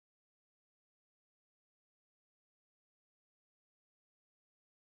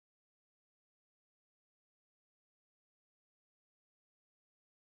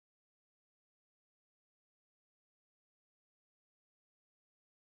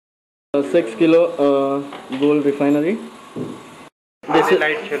6 kilo Gold Refinery. This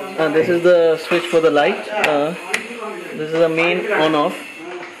is the switch for the light. This is the main on off.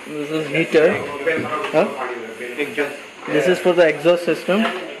 This is heater. This is for the exhaust system.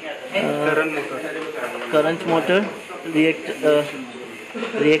 Current motor,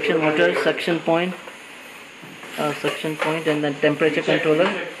 reaction motor, suction point, and then temperature controller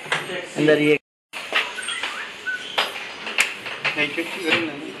and the reaction.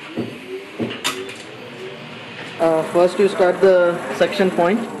 First you start the suction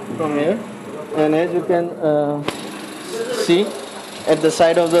point from here, and as you can see at the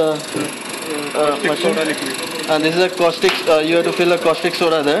side of the machine, this is a caustic, you have to fill a caustic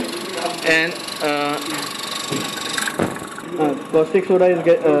soda there, and caustic soda is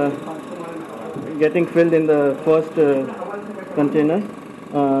getting filled in the first container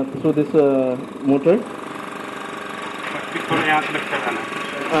through this motor.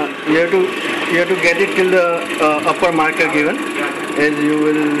 You have to get it till the upper marker given, as you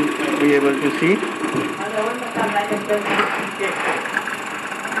will be able to see.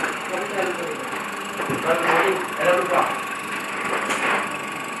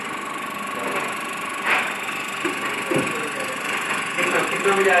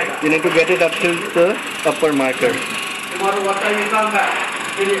 You need to get it up till the upper marker.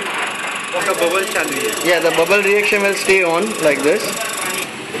 Yeah, the bubble reaction will stay on like this.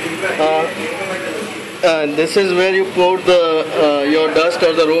 This is where you pour the your dust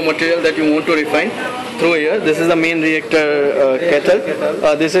or the raw material that you want to refine through here. This is the main reactor kettle.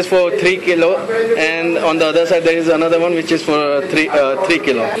 This is for 3 kilo, and on the other side there is another one which is for 3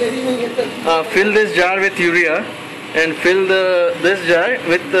 kilo. Fill this jar with urea and fill this jar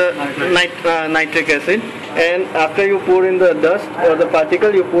with nitric acid. And after you pour in the dust or the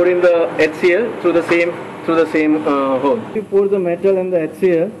particle, you pour in the HCl through the same hole. You pour the metal and the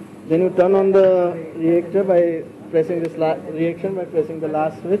HCl. Then you turn on the reactor by pressing this reaction by pressing the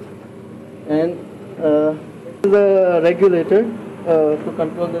last switch, and the regulator to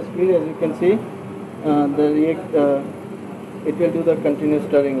control the speed. As you can see, it will do the continuous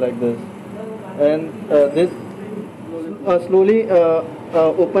stirring like this, and this slowly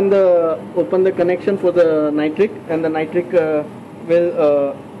open the connection for the nitric, and the nitric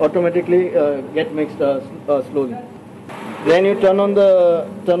will automatically get mixed slowly. Then you turn on the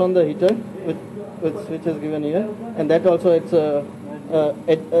heater with switch is given here, and that also its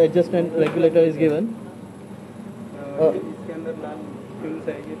adjustment regulator is given.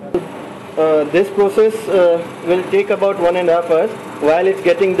 This process will take about 1.5 hours. While it's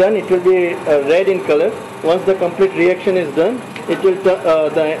getting done, it will be red in color. Once the complete reaction is done, it will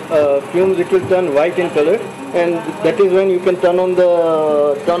the fumes it will turn white in color, and that is when you can turn on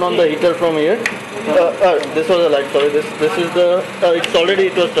the heater from here. This was the light. Sorry, this is the.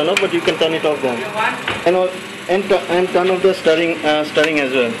 It was turned off, but you can turn it off then, and turn off the stirring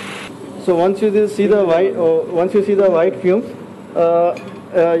as well. So once you see the white fumes,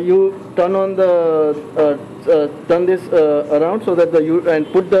 you turn on turn this around so that and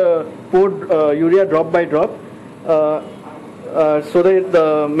put the poured urea drop by drop, so that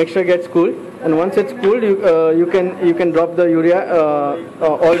the mixture gets cool. And once it's cooled, you can drop the urea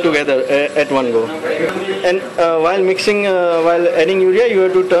all together at one go. And while adding urea, you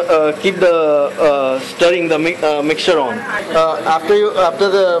have to keep the stirring the mixture on. After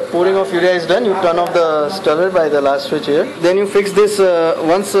the pouring of urea is done, you turn off the stirrer by the last switch here. Then you fix this.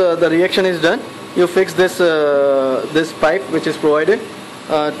 Once the reaction is done, you fix this pipe which is provided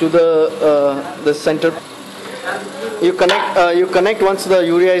to the center. You connect once the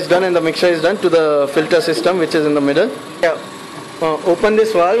urea is done and the mixture is done to the filter system which is in the middle. Yeah. Open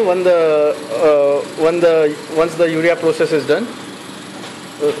this valve once the urea process is done,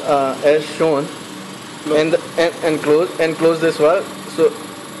 as shown, and close this valve. So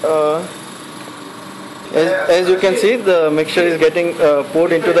as you can see, the mixture is getting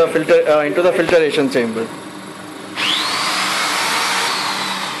poured into the filtration chamber.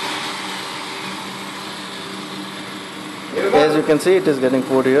 As you can see, it is getting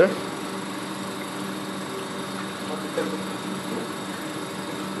poured here.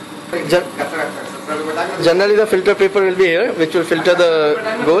 Generally, the filter paper will be here, which will filter the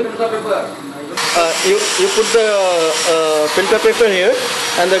gold. You put the filter paper here,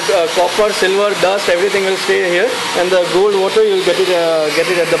 and the copper, silver, dust, everything will stay here, and the gold water you will get it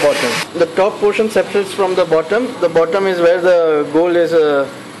at the bottom. The top portion separates from the bottom. The bottom is where the gold is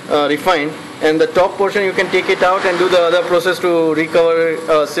refined, and the top portion you can take it out and do the other process to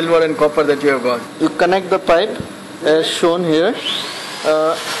recover silver and copper that you have got. You connect the pipe as shown here.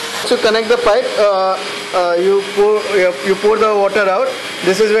 To connect the pipe, you pour the water out.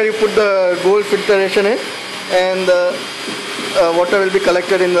 This is where you put the gold filtration in, and the water will be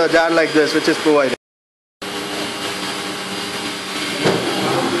collected in the jar like this, which is provided.